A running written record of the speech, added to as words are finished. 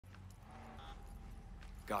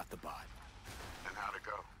Got the bot. And how'd it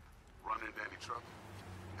go? Run into any trouble?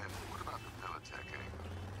 And what about the Militech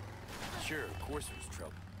angle? Sure, of course there was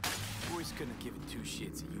trouble. Boys couldn't have given two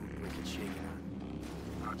shits that you were breaking shaking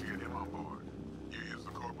on. How'd you get him on board? You used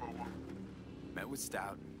the corpo one? Met with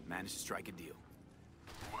Stout, managed to strike a deal.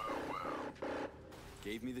 Well, well.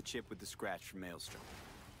 Gave me the chip with the scratch from Maelstrom.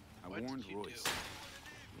 I What warned did you Royce. do?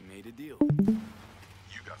 We made a deal.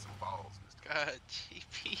 You got some balls, Mr. God,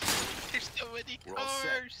 GP. There's so many We're all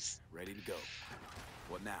set. cars. Ready to go.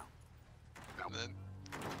 What now? Now, And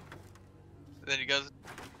then he goes.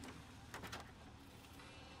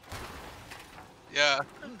 Yeah.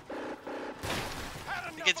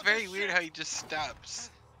 It gets very weird how he just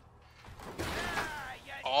stops.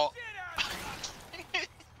 Oh.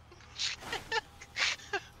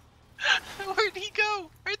 Where'd he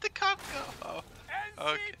go? Where'd the cop go? Oh.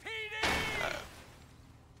 Okay.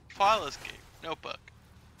 File escape. No bug.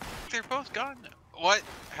 They're both gone now. What?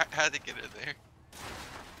 How'd they get in there?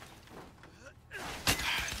 God,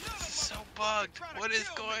 this is so bugged. What is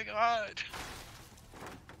going on?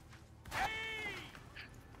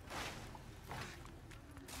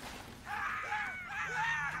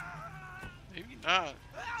 Maybe not.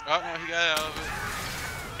 Oh no, he got out of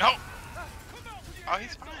it. No! Oh,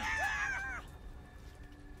 he's fine.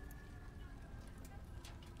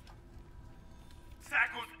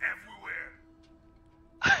 tackles everywhere.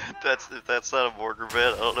 If that's not a Borger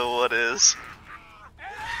bit, I don't know what is.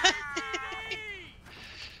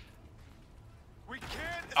 We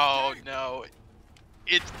can't. Oh no.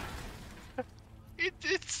 It's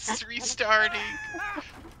restarting.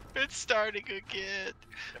 It's starting again.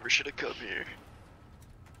 Never should have come here.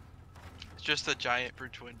 It's just a giant for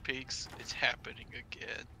Twin Peaks. It's happening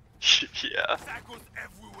again. Yeah. Tackles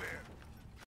everywhere.